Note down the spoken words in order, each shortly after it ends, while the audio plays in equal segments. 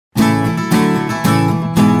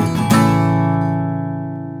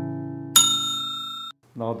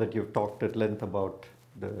now that you've talked at length about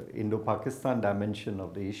the Indo-Pakistan dimension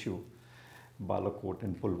of the issue, Balakot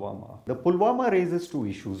and Pulwama. The Pulwama raises two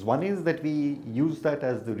issues. One is that we use that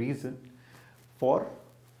as the reason for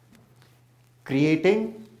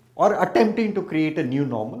creating or attempting to create a new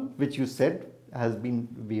normal, which you said has been,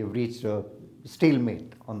 we have reached a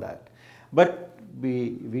stalemate on that. But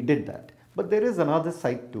we did that. But there is another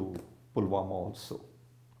side to Pulwama also.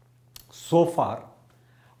 So far,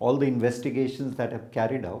 all the investigations that have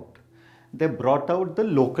carried out, they brought out the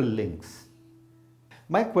local links.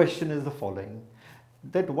 My question is the following,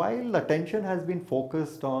 that while attention has been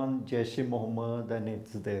focused on Jaish-e-Mohammed and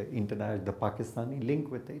it's the Pakistani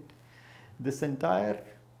link with it, this entire,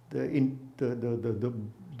 the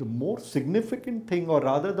more significant thing, or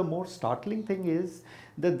rather the more startling thing, is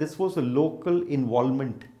that this was a local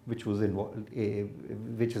involvement which was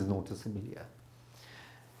which is noticeable here.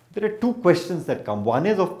 There are two questions that come. One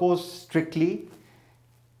is, of course, strictly,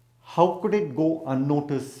 how could it go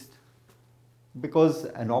unnoticed? Because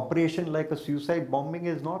an operation like a suicide bombing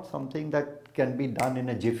is not something that can be done in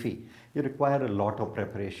a jiffy. You require a lot of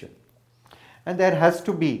preparation. And there has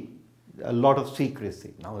to be a lot of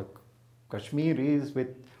secrecy. Now, Kashmir is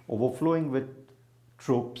overflowing with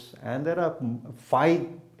troops, and there are 5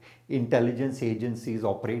 intelligence agencies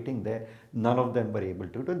operating there. None of them were able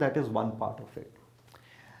to do. That is one part of it.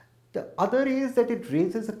 The other is that it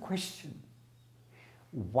raises a question.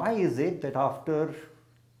 Why is it that after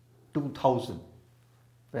 2000,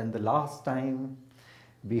 when the last time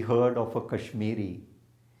we heard of a Kashmiri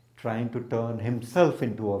trying to turn himself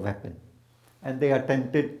into a weapon, and they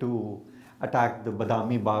attempted to attack the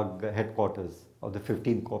Badami Bagh headquarters of the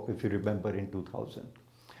 15th Corps, if you remember, in 2000.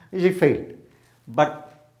 It failed.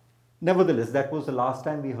 But nevertheless, that was the last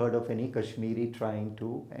time we heard of any Kashmiri trying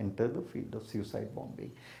to enter the field of suicide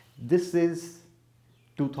bombing. This is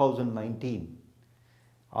 2019.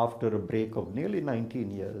 After a break of nearly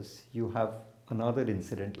 19 years, you have another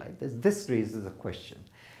incident like this. This raises a question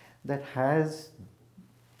that have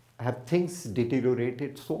things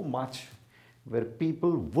deteriorated so much where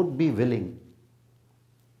people would be willing,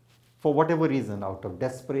 for whatever reason, out of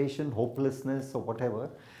desperation, hopelessness, or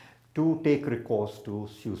whatever, to take recourse to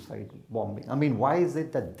suicide bombing. I mean, why is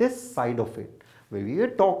it that this side of it, where we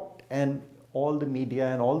have talked and all the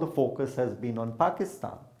media and all the focus has been on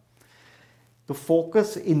Pakistan, the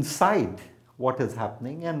focus inside what is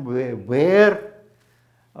happening and where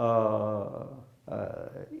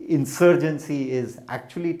insurgency is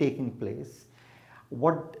actually taking place,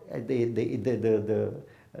 what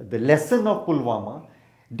the lesson of Pulwama,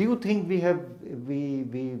 do you think we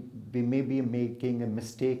may be making a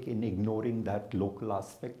mistake in ignoring that local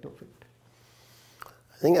aspect of it?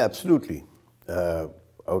 I think absolutely.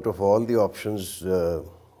 Out of all the options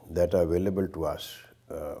that are available to us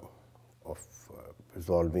of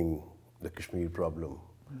resolving the Kashmir problem,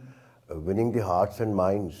 winning the hearts and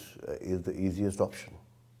minds is the easiest option.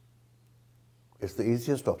 It's the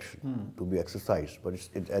easiest option to be exercised, but it's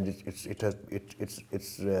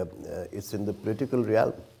in the political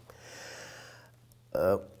realm.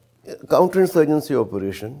 Counterinsurgency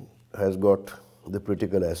operation has got the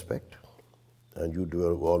political aspect, and you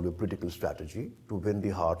develop a political strategy to win the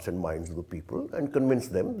hearts and minds of the people and convince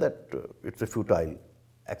them that it's a futile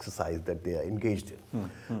exercise that they are engaged in.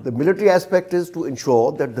 The military aspect is to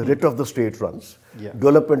ensure that the writ of the state runs,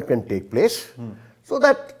 development can take place, so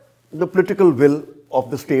that the political will of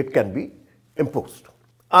the state can be imposed.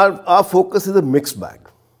 Our focus is a mixed bag.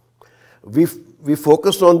 We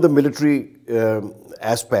focused on the military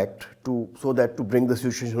aspect so that to bring the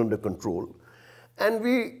situation under control, and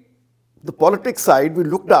the politics side we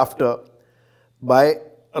looked after by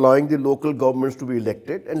allowing the local governments to be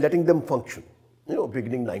elected and letting them function,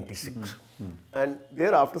 beginning 96. And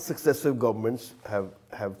thereafter successive governments have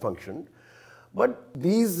functioned. But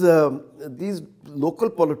these local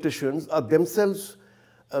politicians are themselves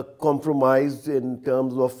compromised in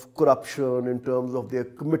terms of corruption, in terms of their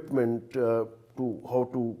commitment to how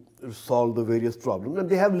to solve the various problems, and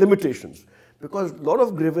they have limitations because a lot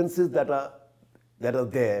of grievances that are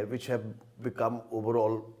there, which have become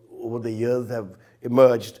over the years have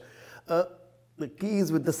emerged. The key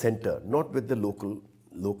is with the center, not with the local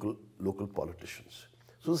politicians.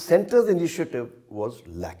 So the center's initiative was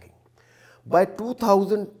lacking. By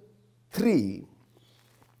 2003,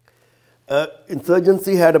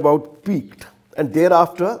 insurgency had about peaked, and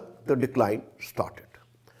thereafter the decline started.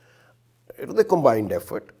 It was a combined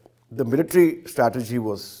effort. The military strategy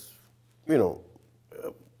was, was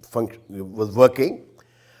working.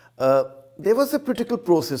 There was a political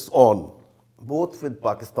process on, both with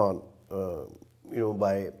Pakistan,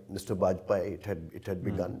 by Mr. Bajpai, it had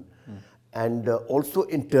begun, And also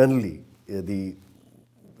internally, the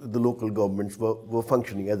local governments were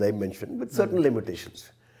functioning, as I mentioned, with certain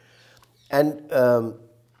limitations. And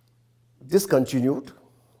this continued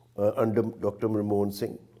under Dr. Manmohan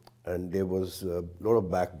Singh, and there was a lot of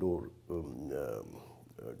backdoor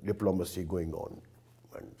diplomacy going on,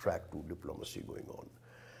 and track 2 diplomacy going on.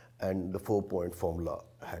 And the 4-point formula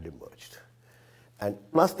had emerged. And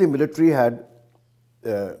plus the military had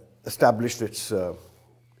established its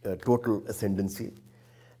total ascendancy.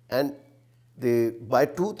 And by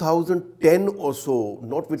 2010 or so,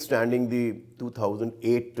 notwithstanding the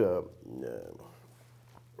 2008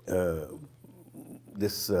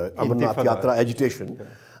 Amarnath Yatra agitation,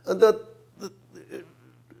 the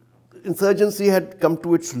insurgency had come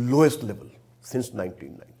to its lowest level since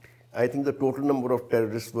 1990. I think the total number of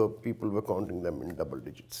terrorists people were counting them in double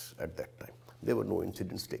digits at that time. There were no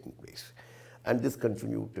incidents taking place. And this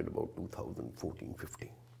continued till about 2014-15.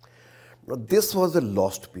 Now, this was a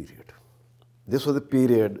lost period. This was a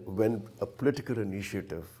period when a political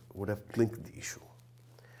initiative would have clinked the issue.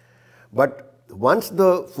 But once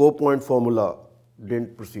the 4-point formula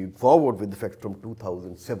didn't proceed forward with effect from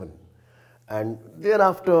 2007, and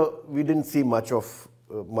thereafter we didn't see much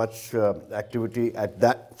activity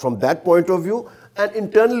from that point of view, and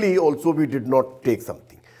internally also we did not take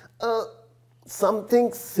something.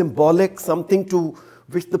 Something symbolic, something to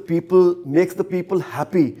which makes the people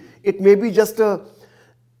happy. It may be just when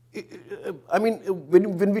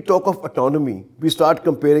we talk of autonomy, we start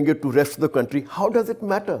comparing it to rest of the country. How does it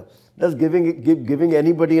matter? Does giving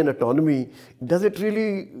anybody an autonomy, is it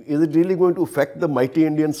really going to affect the mighty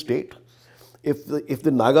Indian state? If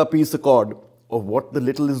the Naga Peace Accord, or what the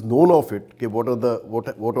little is known of it,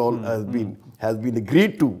 what all has been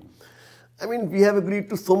agreed to. I mean, we have agreed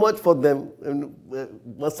to so much for them, and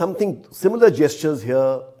something similar gestures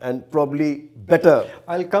here, and probably better.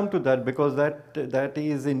 I'll come to that, because that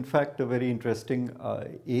is in fact a very interesting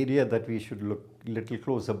area that we should look a little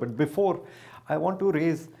closer. But before, I want to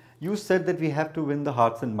raise, you said that we have to win the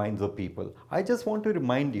hearts and minds of people. I just want to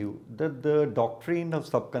remind you that the doctrine of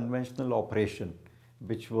subconventional operation,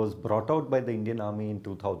 which was brought out by the Indian Army in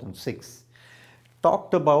 2006,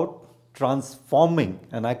 talked about transforming,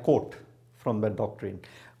 and I quote from that doctrine,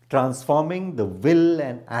 transforming the will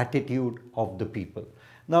and attitude of the people.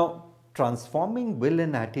 Now, transforming will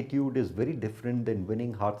and attitude is very different than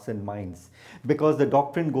winning hearts and minds, because the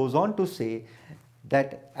doctrine goes on to say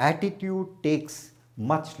that attitude takes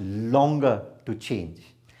much longer to change,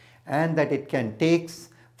 and that it can take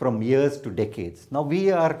from years to decades. Now, we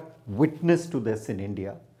are witness to this in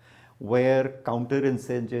India, where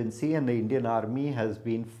counterinsurgency and the Indian Army has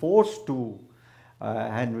been forced to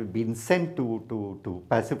and been sent to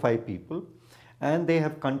pacify people, and they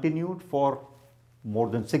have continued for more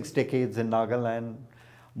than 6 decades in Nagaland,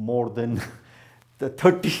 more than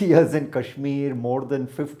 30 years in Kashmir, more than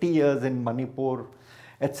 50 years in Manipur,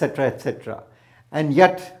 etc., etc. And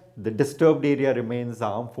yet the disturbed area remains, the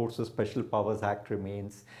Armed Forces Special Powers Act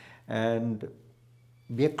remains, and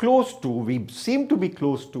we seem to be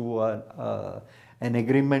close to an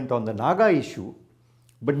agreement on the Naga issue,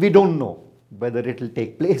 but we don't know whether it will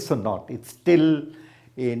take place or not. It's still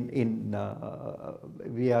we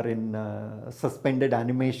are in suspended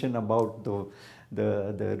animation about the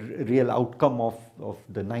real outcome of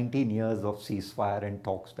the 19 years of ceasefire and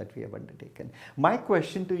talks that we have undertaken. My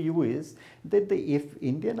question to you is that if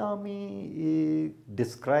Indian Army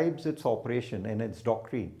describes its operation and its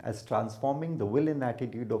doctrine as transforming the will and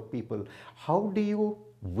attitude of people, how do you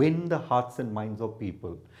win the hearts and minds of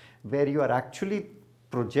people, where you are actually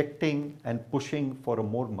projecting and pushing for a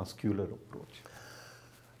more muscular approach?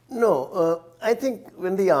 No, I think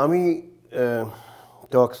when the army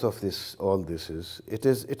talks of it is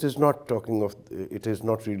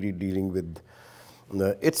not really dealing with,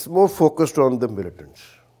 it's more focused on the militants.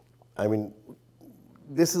 I mean,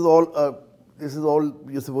 this is all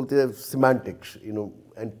semantics,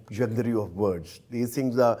 and jugglery of words. These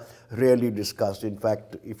things are rarely discussed. In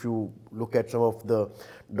fact, if you look at some of the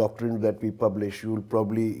doctrines that we publish, you will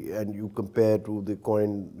probably, and you compare to the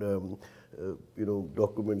coined,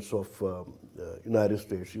 documents of United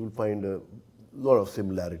States, you will find a lot of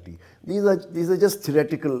similarity. These are just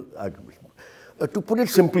theoretical arguments. To put it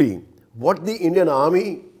simply, what the Indian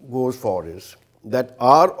Army goes for is that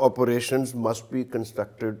our operations must be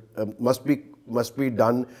constructed, must be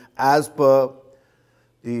done as per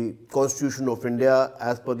the Constitution of India,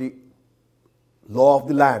 as per the law of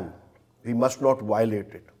the land. We must not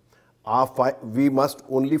violate it. We must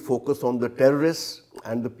only focus on the terrorists,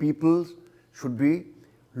 and the people should be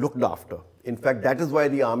looked after. In fact, that is why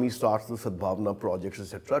the army starts the Sadbhavna projects,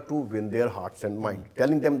 etc., to win their hearts and minds,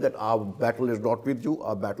 telling them that our battle is not with you,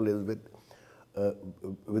 our battle is with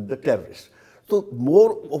the terrorists. So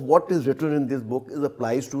more of what is written in this book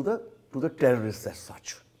applies to the terrorists as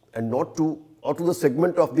such, and not to the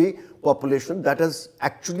segment of the population that is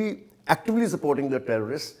actually actively supporting the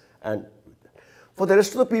terrorists. And for the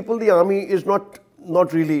rest of the people, the army is not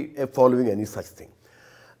really following any such thing.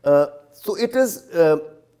 So it is.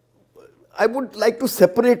 I would like to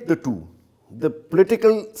separate the two, the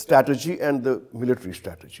political strategy and the military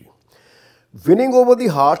strategy. Winning over the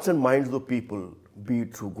hearts and minds of the people, be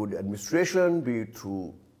it through good administration, be it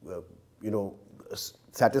through,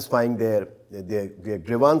 satisfying their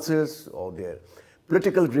grievances or their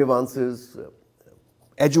political grievances,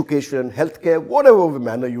 education, healthcare, whatever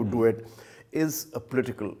manner you do it, is a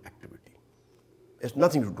political activity. It's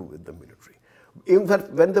nothing to do with the military. In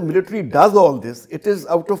fact, when the military does all this, it is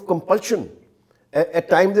out of compulsion. At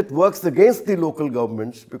times it works against the local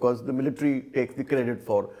governments because the military takes the credit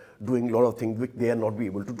for doing a lot of things which they are not be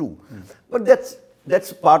able to do. But that's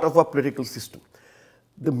part of our political system.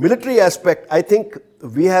 The military aspect, I think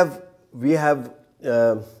we have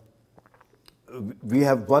won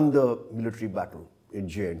the military battle in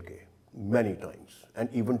J&K many times. And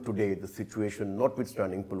even today, the situation,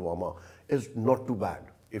 notwithstanding Pulwama, is not too bad.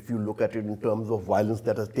 If you look at it in terms of violence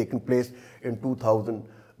that has taken place in 2000,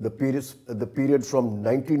 the period from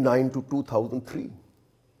 99 to 2003,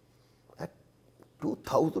 at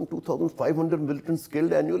 2,500 militants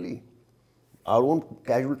killed annually. Our own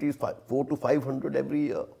casualties, 400 to 500 every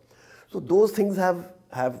year. So those things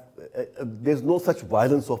there's no such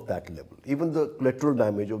violence of that level. Even the collateral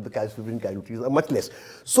damage of the civilian casualties are much less.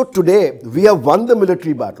 So today, we have won the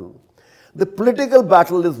military battle. The political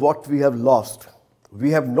battle is what we have lost. We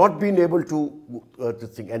have not been able to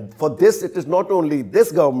think. And for this, it is not only this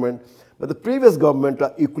government, but the previous government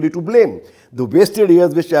are equally to blame. The wasted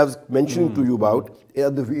years which I was mentioning to you about are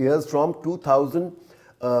the years from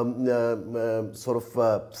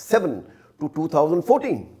 2007 to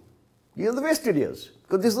 2014. These are the wasted years.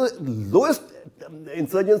 Because this is the lowest,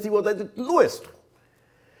 insurgency was at the lowest.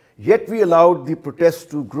 Yet we allowed the protests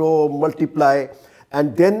to grow, multiply,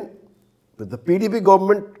 and then the PDP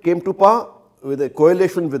government came to power with a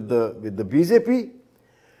coalition with the BJP.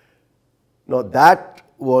 Now that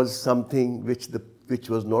was something which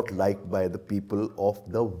was not liked by the people of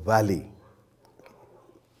the valley,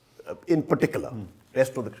 in particular.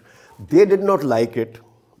 Rest of they did not like it.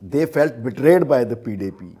 They felt betrayed by the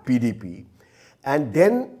PDP, and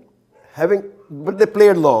then but they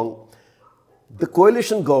played along. The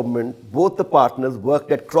coalition government, both the partners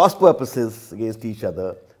worked at cross purposes against each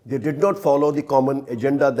other. They did not follow the common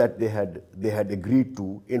agenda that they had agreed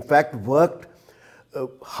to. In fact, worked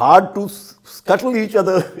hard to scuttle each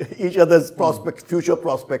other's prospects, future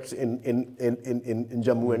prospects in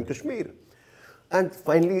Jammu and Kashmir. And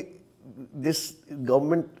finally, this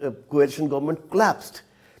coalition government collapsed.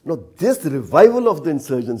 Now, this revival of the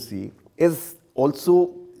insurgency is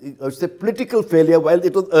also, I would say, political failure, while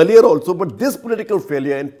it was earlier also, but this political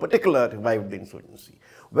failure in particular revived the insurgency.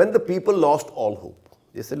 When the people lost all hope,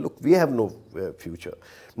 they said, look, we have no future.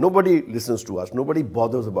 Nobody listens to us. Nobody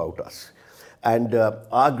bothers about us. And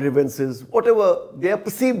our grievances, whatever, they are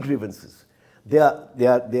perceived grievances. They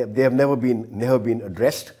have never been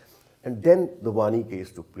addressed. And then the Wani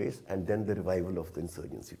case took place, and then the revival of the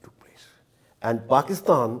insurgency took place. And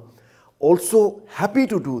Pakistan also happy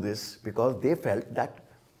to do this because they felt that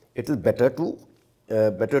it is better to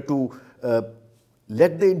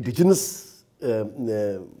let the indigenous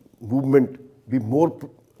movement be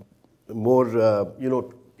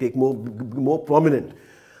take more prominent.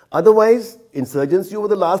 Otherwise, insurgency over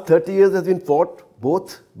the last 30 years has been fought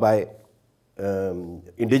both by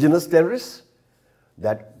indigenous terrorists,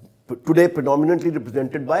 that today predominantly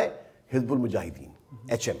represented by Hizbul Mujahideen,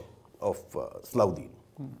 HM of Salahuddin,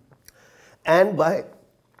 and by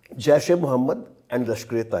Jaish-e-Mohammed and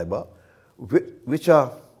Lashkar-e-Taiba, which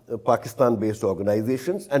are Pakistan-based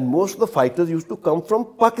organizations, and most of the fighters used to come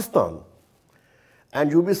from Pakistan. And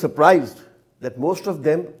you'll be surprised that most of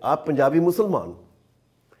them are Punjabi Musliman.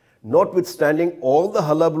 Notwithstanding all the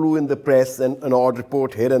hullabaloo in the press and an odd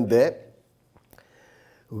report here and there,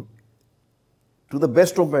 to the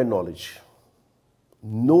best of my knowledge,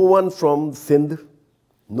 no one from Sindh,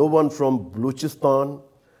 no one from Balochistan,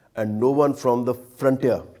 and no one from the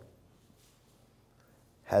frontier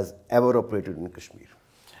has ever operated in Kashmir.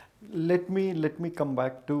 Let me come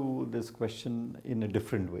back to this question in a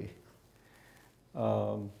different way.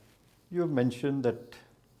 You have mentioned that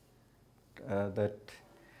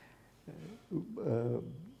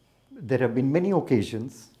there have been many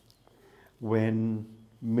occasions when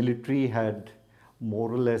military had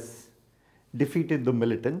more or less defeated the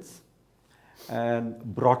militants and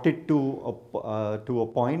brought it to a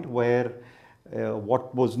point where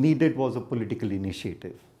what was needed was a political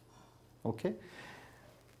initiative. Okay?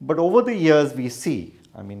 But over the years we see,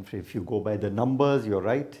 I mean, if you go by the numbers, you're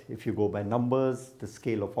right. If you go by numbers, the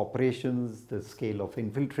scale of operations, the scale of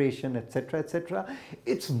infiltration, etc.,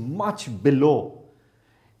 it's much below.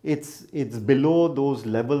 It's below those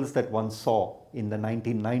levels that one saw in the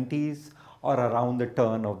 1990s or around the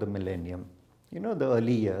turn of the millennium. You know, the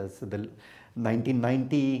early years, the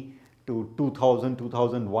 1990 to 2000,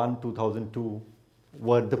 2001, 2002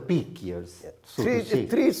 were the peak years. Yeah. So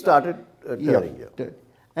three started turning. Yeah.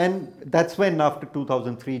 And that's when after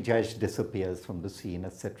 2003 Jaish disappears from the scene,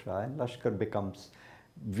 etc. And Lashkar becomes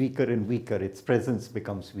weaker and weaker, its presence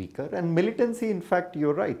becomes weaker. And militancy, in fact,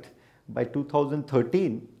 you're right. By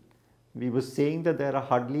 2013, we were saying that there are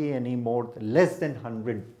hardly any more, less than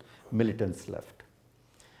 100 militants left.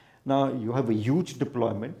 Now, you have a huge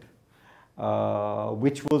deployment,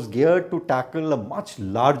 which was geared to tackle a much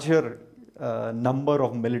larger number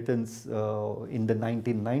of militants in the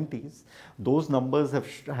 1990s. Those numbers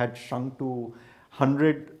had shrunk to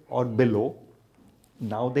 100 or below.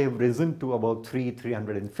 Now they have risen to about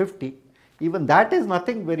 350. Even that is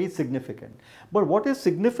nothing very significant. But what is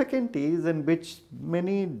significant is, in which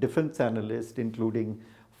many defense analysts, including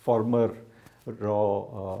former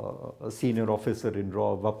RAW senior officer in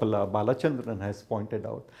RAW, Vappala Balachandran, has pointed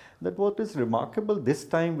out, that what is remarkable this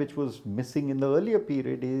time, which was missing in the earlier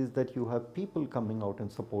period, is that you have people coming out in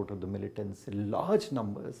support of the militants in large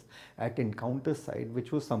numbers at encounter site,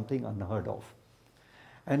 which was something unheard of.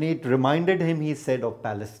 And it reminded him, he said, of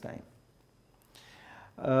Palestine.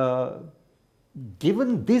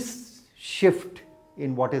 Given this shift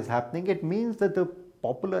in what is happening, it means that the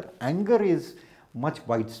popular anger is much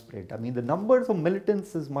widespread. I mean, the numbers of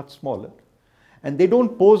militants is much smaller and they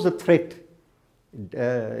don't pose a threat.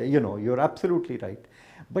 You know, you're absolutely right.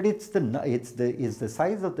 But it's the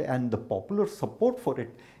size of and the popular support for it,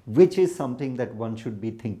 which is something that one should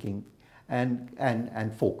be thinking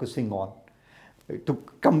and focusing on. To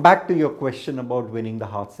come back to your question about winning the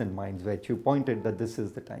hearts and minds, which you pointed that this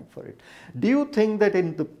is the time for it. Do you think that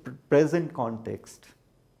in the present context,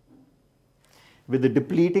 with the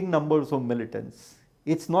depleting numbers of militants,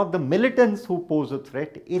 it's not the militants who pose a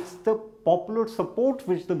threat, it's the popular support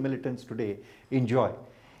which the militants today enjoy,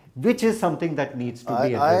 which is something that needs to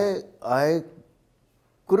be addressed? I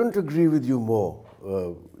couldn't agree with you more.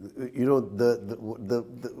 You know,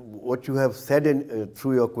 what you have said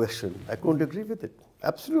through your question, I couldn't agree with it.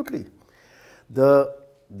 Absolutely.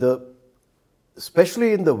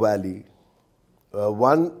 Especially in the valley,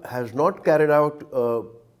 one has not carried out a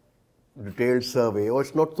detailed survey, or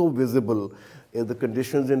it's not so visible in the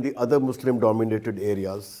conditions in the other Muslim-dominated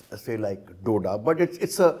areas, say like Doda. But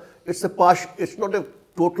it's not a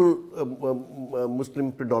total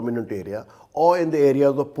Muslim predominant area, or in the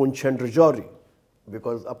areas of Poonch and Rajouri.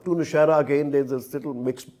 Because up to Nashara, again, there's a little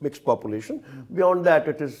mixed population. Beyond that,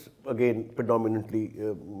 it is, again, predominantly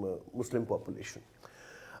Muslim population.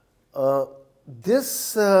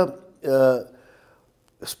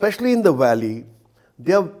 Especially in the valley,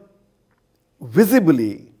 there are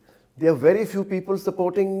very few people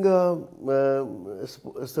supporting rather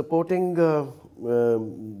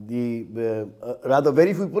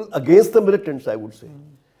very few people against the militants, I would say,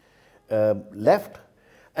 left.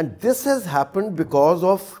 And this has happened because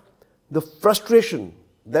of the frustration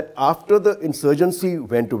that after the insurgency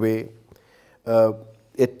went away,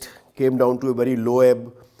 it came down to a very low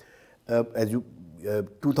ebb,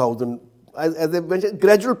 2000, as I mentioned,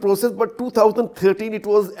 gradual process, but 2013 it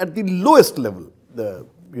was at the lowest level, with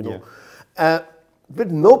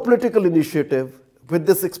no political initiative, with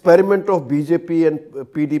this experiment of BJP and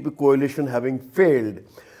PDP coalition having failed,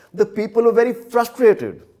 the people were very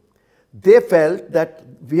frustrated. They felt that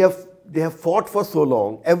they have fought for so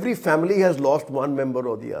long. Every family has lost one member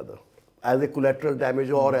or the other as a collateral damage,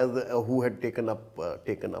 or as who had taken up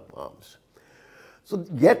arms. So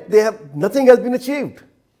yet nothing has been achieved,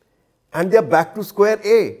 and they are back to square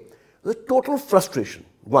A. The total frustration,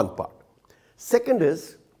 one part. Second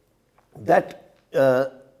is that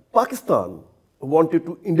Pakistan wanted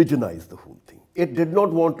to indigenize the whole thing. It did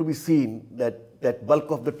not want to be seen that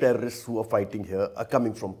bulk of the terrorists who are fighting here are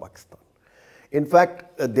coming from Pakistan. In fact,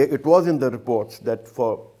 it was in the reports that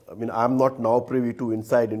I'm not now privy to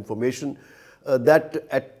inside information, that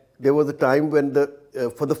there was a time when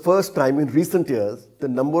for the first time in recent years, the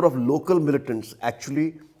number of local militants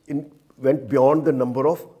actually went beyond the number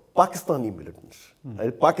of Pakistani militants,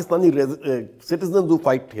 Pakistani citizens who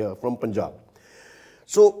fight here from Punjab.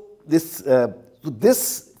 So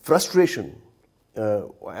this frustration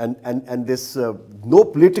and this no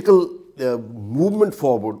political movement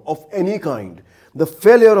forward of any kind, the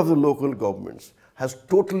failure of the local governments has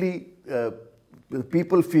totally,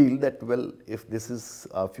 people feel that, well, if this is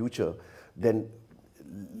our future, then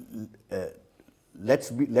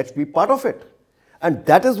let's be part of it. And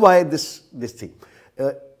that is why this thing.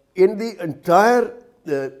 In the entire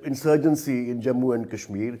insurgency in Jammu and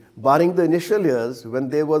Kashmir, barring the initial years when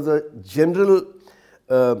there was a general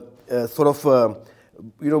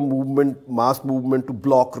movement, mass movement to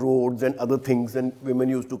block roads and other things, and women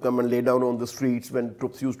used to come and lay down on the streets when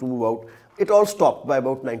troops used to move out, it all stopped by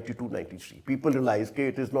about 92, 93. People realized that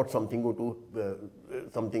it is not something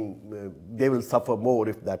they will suffer more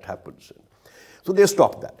if that happens. So they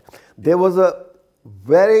stopped that. There was a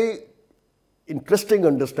very interesting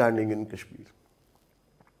understanding in Kashmir.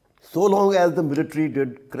 So long as the military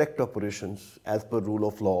did correct operations as per rule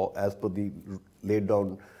of law, as per the laid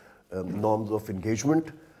down norms of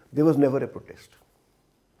engagement, there was never a protest.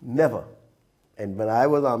 Never. And when I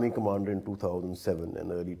was army commander in 2007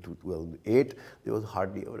 and early 2008, there was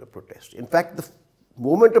hardly ever a protest. In fact, the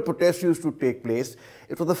moment a protest used to take place,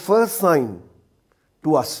 it was the first sign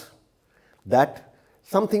to us that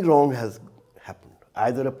something wrong has happened.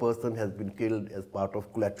 Either a person has been killed as part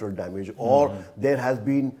of collateral damage, or there has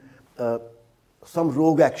been some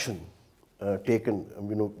rogue action taken,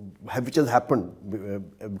 which has happened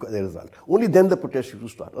as a result. Only then the protest used to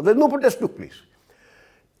start. Otherwise, no protest took place.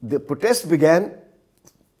 The protest began,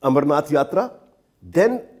 Amarnath Yatra,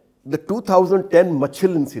 then the 2010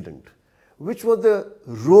 Machil incident, which was the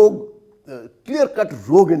rogue, clear-cut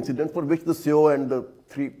rogue incident for which the CO and the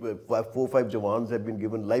 4-5 Jawans have been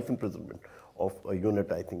given life imprisonment of a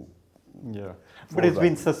unit, I think. Yeah, but it's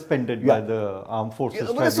been suspended by the armed forces.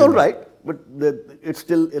 Yeah, but it's all right. But it's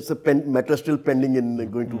a matter still pending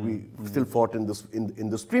and going to be still fought in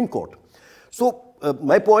the Supreme Court. So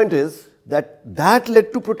my point is that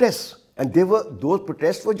led to protests, and those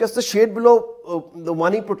protests were just a shade below the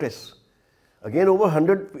Wani protests. Again, over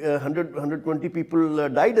 120 people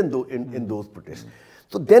died in those protests.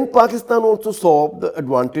 So then Pakistan also saw the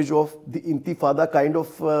advantage of the Intifada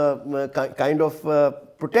kind of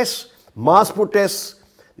protests, mass protests,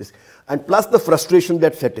 and plus the frustration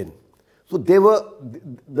that set in. So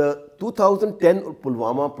the 2010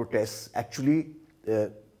 Pulwama protests actually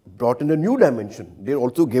brought in a new dimension. They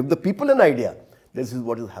also gave the people an idea. This is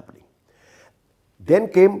what is happening. Then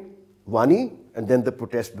came Wani, and then the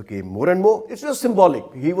protest became more and more. It's just symbolic.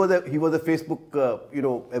 He was a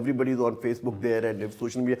Facebook, everybody's on Facebook there and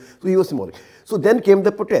social media. So he was symbolic. So then came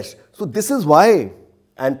the protest. So this is why,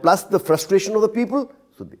 and plus the frustration of the people,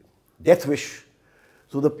 so the death wish.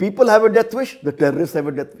 So the people have a death wish, the terrorists have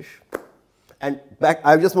a death wish. And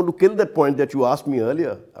I just want to kill that point that you asked me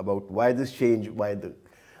earlier about why this change, why the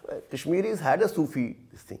Kashmiris had a Sufi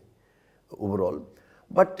thing overall.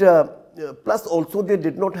 But plus also they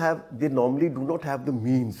normally do not have the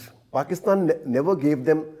means. Pakistan never gave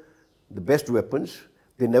them the best weapons.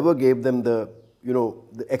 They never gave them the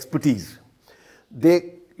expertise.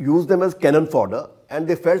 They used them as cannon fodder, and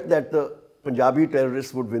they felt that the Punjabi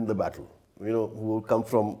terrorists would win the battle, who would come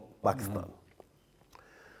from Pakistan.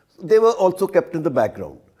 So they were also kept in the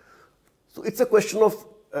background. So it's a question of,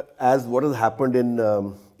 as what has happened in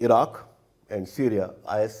Iraq and Syria,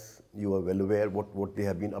 you are well aware what they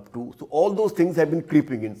have been up to. So all those things have been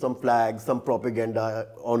creeping in, some flags, some propaganda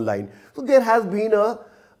online. So there has been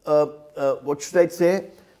what should I say,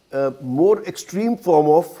 more extreme form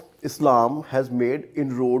of Islam has made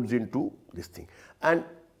inroads into this thing. And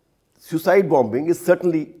suicide bombing is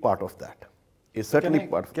certainly part of that.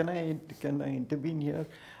 Can I intervene here?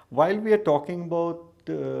 While we are talking about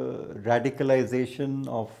radicalization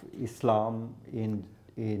of Islam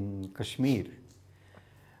in Kashmir,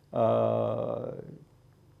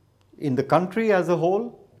 in the country as a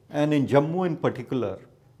whole and in Jammu in particular,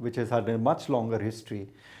 which has had a much longer history,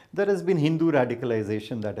 there has been Hindu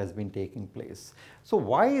radicalization that has been taking place. So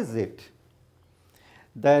why is it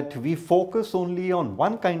that we focus only on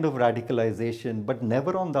one kind of radicalization but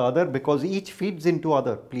never on the other, because each feeds into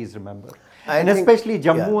other, please remember. And especially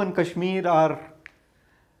Jammu and Kashmir are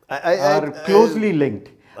closely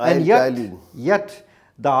linked. And yet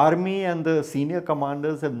the army and the senior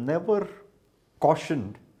commanders have never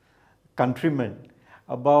cautioned countrymen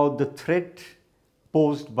about the threat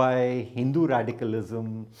posed by Hindu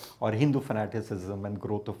radicalism or Hindu fanaticism and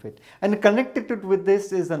growth of it. And connected with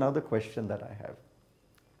this is another question that I have.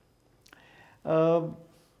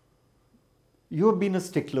 You have been a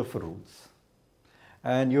stickler for rules,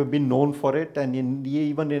 and you have been known for it, and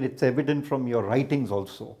even it's evident from your writings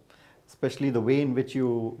also. especially the way in which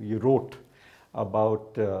you wrote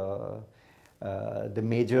about the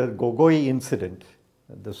major Gogoi incident,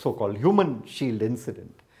 the so-called human shield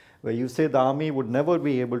incident, where you say the army would never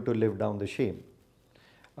be able to live down the shame,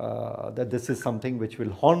 that this is something which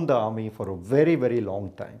will haunt the army for a very, very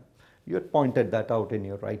long time. You had pointed that out in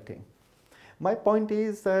your writing. My point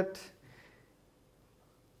is that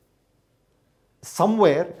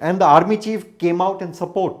somewhere, and the army chief came out in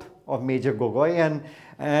support of Major Gogoi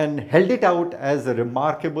and held it out as a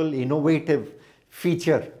remarkable, innovative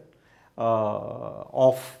feature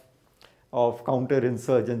of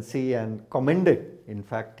counterinsurgency and commended. In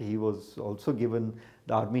fact, he was also given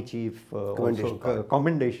the army chief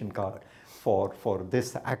commendation card for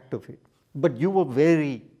this act of it. But you were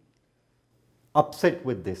very upset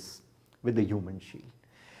with this, with the human shield.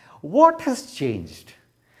 What has changed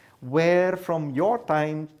where from your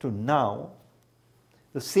time to now,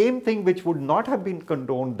 the same thing which would not have been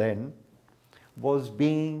condoned then was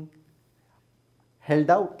being held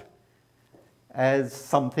out as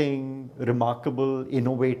something remarkable,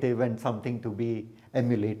 innovative, and something to be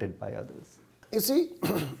emulated by others? You see,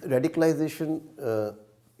 radicalization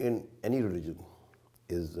in any religion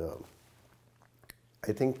is,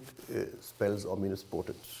 I think, spells ominous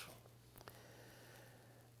portents.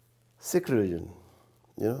 Sikh religion,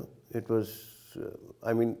 you know, it was,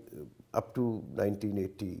 I mean, up to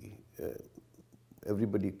 1980,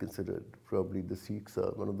 everybody considered probably the Sikhs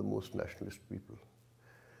are one of the most nationalist people.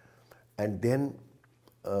 And then,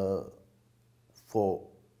 for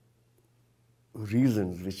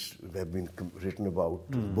reasons which have been written about,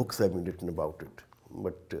 books have been written about it,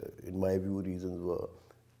 but in my view, reasons were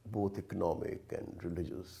both economic and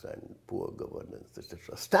religious and poor governance,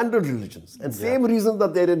 etc. Standard religions, and same reasons are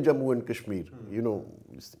there in Jammu and Kashmir, you know,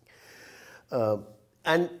 this thing.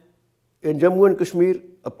 And in Jammu and Kashmir,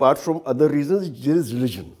 apart from other reasons, there is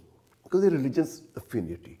religion, because there is religious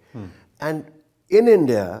affinity. And in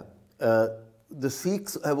India, the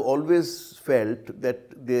Sikhs have always felt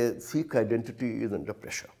that their Sikh identity is under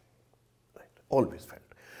pressure, right? Always felt.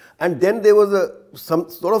 And then there was some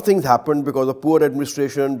sort of things happened because of poor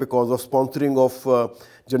administration, because of sponsoring of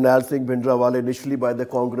Jarnail Singh Bhindranwale initially by the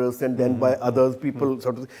Congress and then by other people.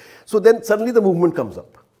 Sort of. So then suddenly the movement comes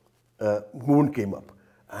up, movement came up,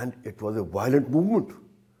 and it was a violent movement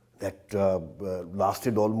that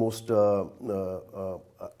lasted almost a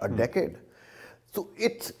decade. So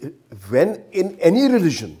it's when in any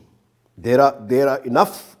religion there are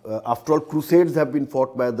enough. After all, crusades have been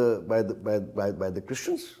fought by the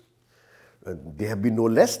Christians. They have been no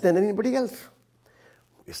less than anybody else.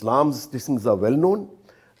 Islam's these things are well known,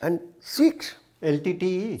 and Sikhs.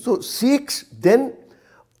 LTTE. So Sikhs then,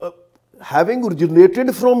 having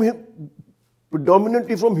originated from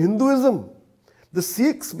predominantly from Hinduism, the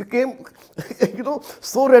Sikhs became, you know,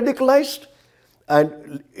 so radicalized.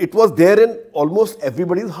 And it was there in almost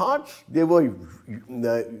everybody's hearts. They were,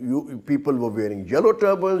 people were wearing yellow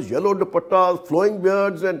turbans, yellow dupattas, flowing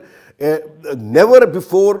beards, and never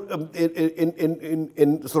before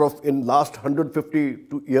in sort of in last 150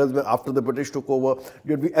 years after the British took over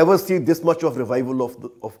did we ever see this much of revival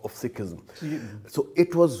of Sikhism. So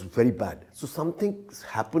it was very bad. So something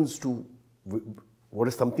happens to, what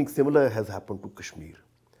is something similar has happened to Kashmir.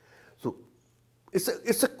 So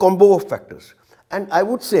it's a combo of factors. And I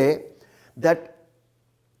would say that,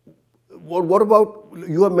 what about,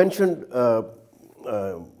 you have mentioned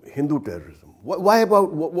Hindu terrorism. Why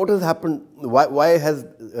about, what has happened, why has,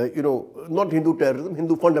 you know, not Hindu terrorism,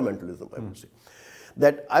 Hindu fundamentalism, I would say.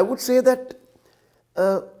 That I would say that,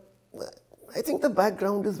 I think the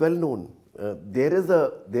background is well known. There is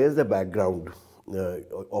a background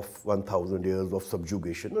of 1,000 years of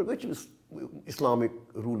subjugation, which Islamic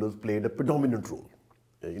rulers played a predominant role.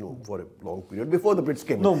 You know, for a long period before the Brits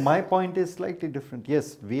came. No, my point is slightly different.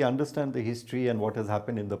 Yes, we understand the history and what has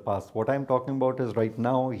happened in the past. What I'm talking about is right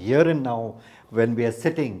now, here and now, when we are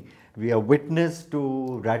sitting, we are witness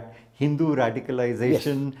to Hindu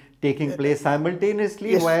radicalization taking place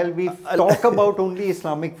simultaneously while we talk about only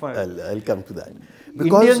Islamic. I'll come to that.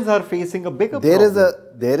 Because Indians are facing a bigger problem.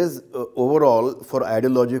 There is overall, for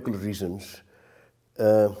ideological reasons,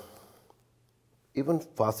 even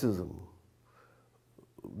fascism,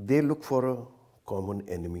 they look for a common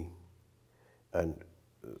enemy, and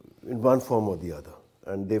in one form or the other.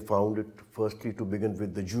 And they found it firstly to begin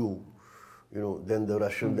with the Jew, you know, then the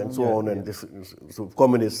Russians and so on, and this, so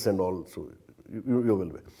communists and all. So you will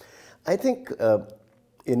be. I think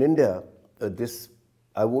in India, this,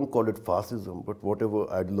 I won't call it fascism, but whatever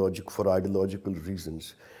for ideological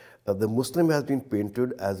reasons, the Muslim has been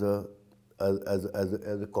painted as a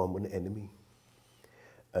common enemy.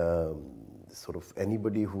 sort of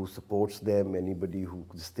anybody who supports them, anybody who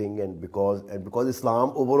this thing, and because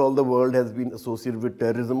Islam overall the world has been associated with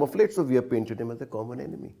terrorism of late, so we have painted him as a common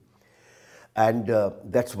enemy. And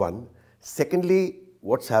that's one. Secondly,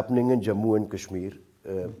 what's happening in Jammu and Kashmir,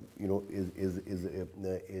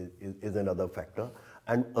 is another factor.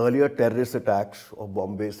 And earlier terrorist attacks of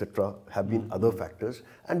Bombay, etc., have been other factors,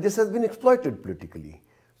 and this has been exploited politically.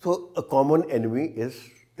 So a common enemy is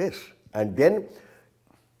this, and then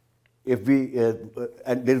if we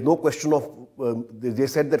and there is no question of they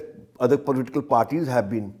said that other political parties have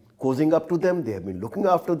been cozying up to them, they have been looking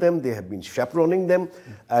after them, they have been chaperoning them,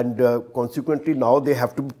 and consequently now they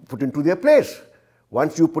have to put into their place.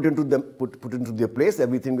 Once you put into their place,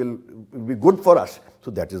 everything will be good for us. So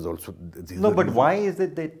that is also no. But why is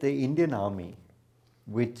it that the Indian Army,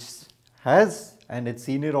 which has and its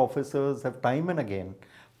senior officers have time and again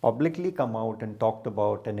publicly come out and talked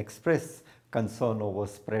about and expressed concern over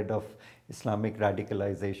spread of Islamic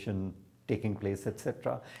radicalization taking place,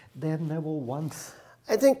 etc., they have never once,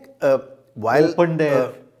 I think, while opened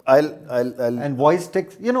their and voice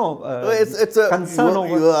text, it's a concern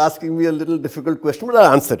over. You are asking me a little difficult question, but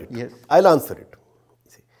I'll answer it. Yes. I'll answer it.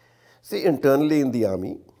 See, internally in the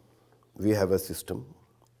army, we have a system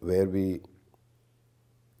where we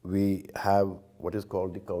have what is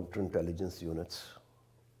called the counterintelligence units,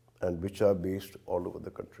 and which are based all over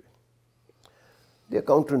the country. They are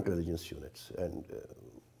counterintelligence units, and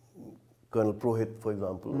Colonel Prohit, for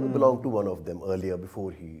example, belonged to one of them earlier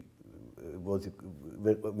before he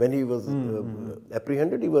when he was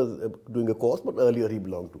apprehended, he was doing a course, but earlier he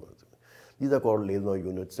belonged to one of them. These are called liaison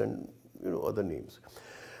units and other names.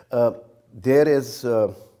 There is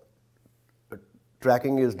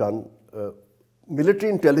tracking is done.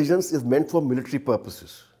 Military intelligence is meant for military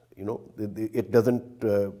purposes. It doesn't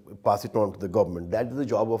pass it on to the government. That is the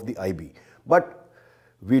job of the IB. But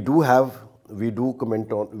we do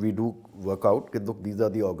work out that look, these are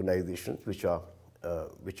the organizations which are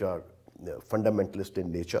fundamentalist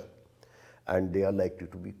in nature, and they are likely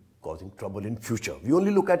to be causing trouble in future. We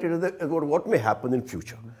only look at it as what may happen in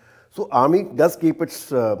future. So army does keep its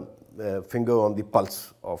finger on the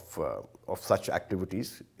pulse of such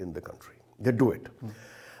activities in the country. They do it.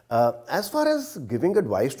 As far as giving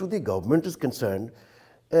advice to the government is concerned,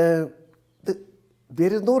 there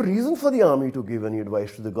is no reason for the army to give any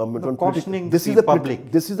advice to the government on cautioning the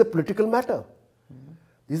public. This is a political matter.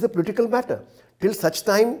 This is a political matter. Till such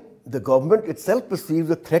time the government itself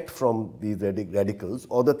perceives a threat from these radicals,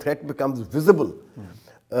 or the threat becomes visible.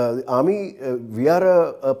 The army, we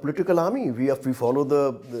are a political army. We follow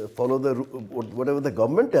the whatever the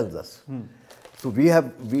government tells us. So we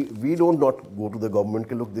don't not go to the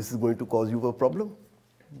government and look, this is going to cause you a problem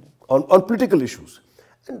on political issues.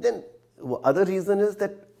 And then other reason is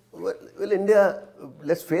that well India,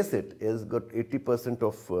 let's face it, has got 80%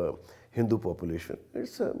 of Hindu population.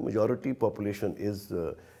 Its majority population is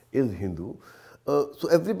Hindu. So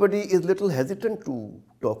everybody is little hesitant to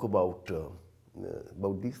talk about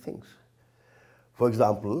these things. For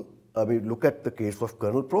example, I mean, look at the case of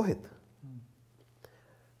Colonel Prohit.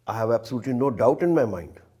 I have absolutely no doubt in my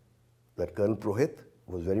mind that Colonel Prohit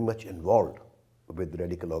was very much involved with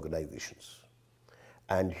radical organizations.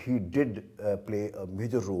 And he did play a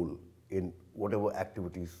major role in whatever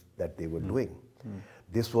activities that they were doing.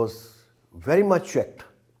 This was very much checked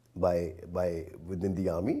by within the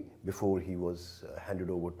army before he was handed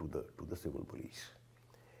over to the civil police,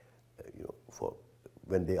 for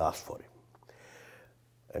when they asked for him.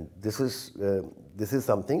 And this is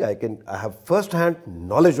something I have first-hand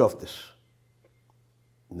knowledge of this.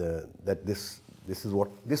 That this is what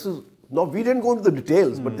this is. Now we didn't go into the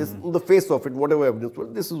details, but this on the face of it, whatever evidence,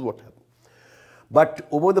 this is what happened. But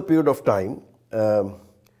over the period of time,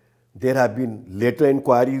 there have been later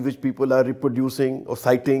inquiries which people are reproducing or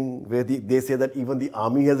citing, where they say that even the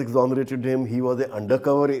army has exonerated him. He was an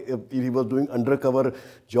undercover. He was doing undercover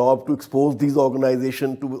job to expose these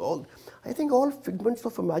organizations to all. I think all figments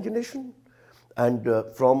of imagination, and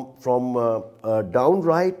from a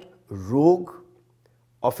downright rogue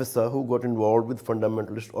officer who got involved with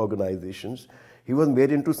fundamentalist organizations, he was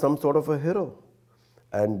made into some sort of a hero.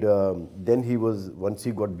 And then once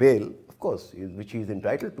he got bail, of course, which he is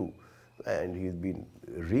entitled to, and he's been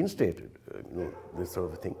reinstated, this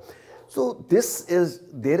sort of thing. So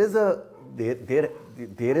there is a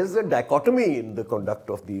dichotomy in the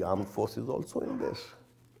conduct of the armed forces also in this.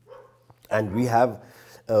 And we have,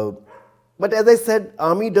 but as I said,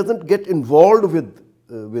 army doesn't get involved with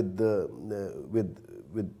the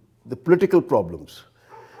political problems.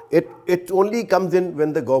 It only comes in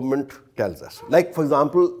when the government tells us. Like, for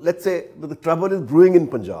example, let's say the trouble is brewing in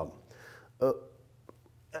Punjab.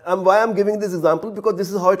 why I'm giving this example, because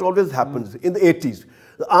this is how it always happens. In the 80s,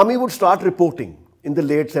 the army would start reporting in the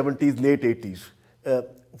late 70s, late 80s,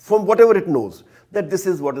 from whatever it knows, that this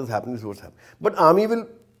is what is happening, this is what's happening. But army will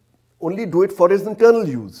only do it for its internal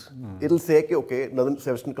use. It'll say, okay, Northern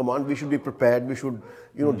Western Command, we should be prepared, we should,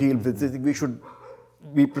 deal with this, we should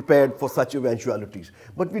be prepared for such eventualities.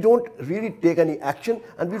 But we don't really take any action,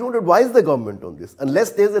 and we don't advise the government on this,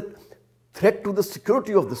 unless there's a threat to the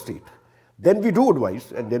security of the state. Then we do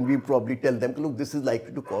advise, and then we probably tell them, look, this is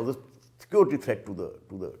likely to cause a security threat to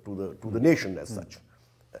the nation as such.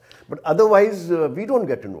 But otherwise, we don't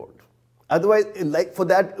get involved. Otherwise, like for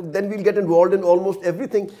that, then we'll get involved in almost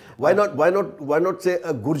everything. Why not say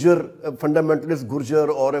a Gurjar, a fundamentalist Gurjar,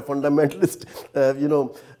 or a fundamentalist,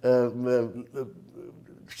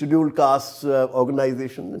 scheduled caste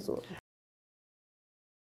organization and so on.